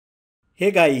Hey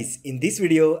guys, in this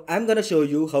video, I'm gonna show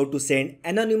you how to send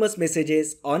anonymous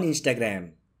messages on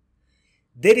Instagram.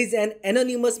 There is an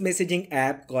anonymous messaging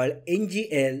app called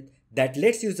NGL that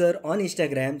lets users on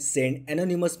Instagram send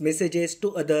anonymous messages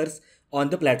to others on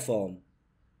the platform.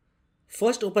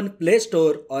 First open Play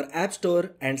Store or App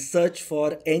Store and search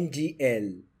for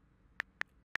NGL.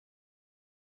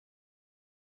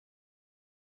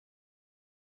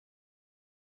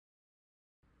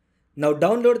 Now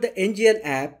download the NGL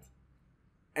app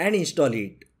and install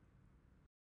it.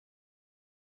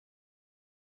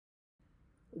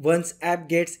 Once app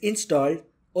gets installed,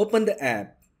 open the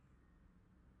app.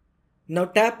 Now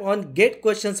tap on Get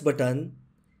Questions button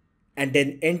and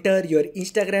then enter your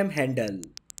Instagram handle.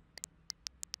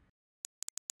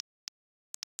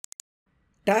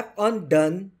 Tap on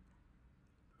Done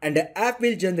and the app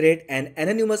will generate an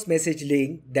anonymous message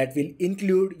link that will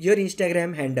include your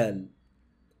Instagram handle.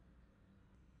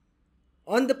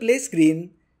 On the play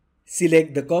screen,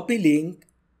 select the copy link.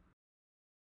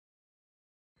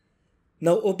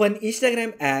 Now open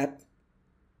Instagram app.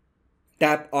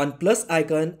 Tap on plus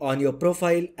icon on your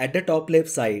profile at the top left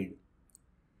side.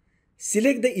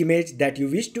 Select the image that you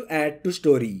wish to add to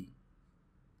story.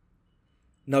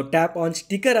 Now tap on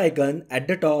sticker icon at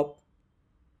the top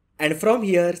and from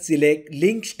here select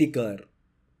link sticker.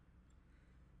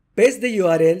 Paste the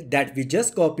URL that we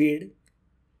just copied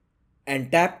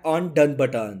and tap on Done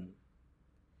button.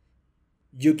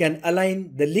 You can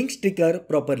align the link sticker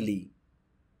properly.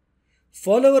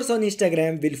 Followers on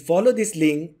Instagram will follow this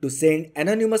link to send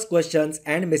anonymous questions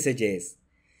and messages.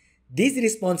 These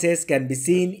responses can be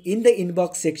seen in the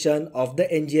inbox section of the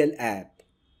NGL app.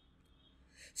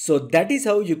 So that is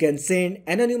how you can send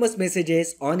anonymous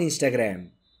messages on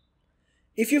Instagram.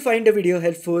 If you find the video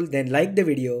helpful, then like the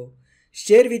video,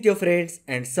 share with your friends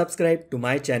and subscribe to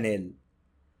my channel.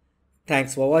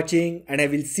 Thanks for watching and I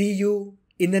will see you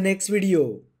in the next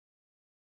video.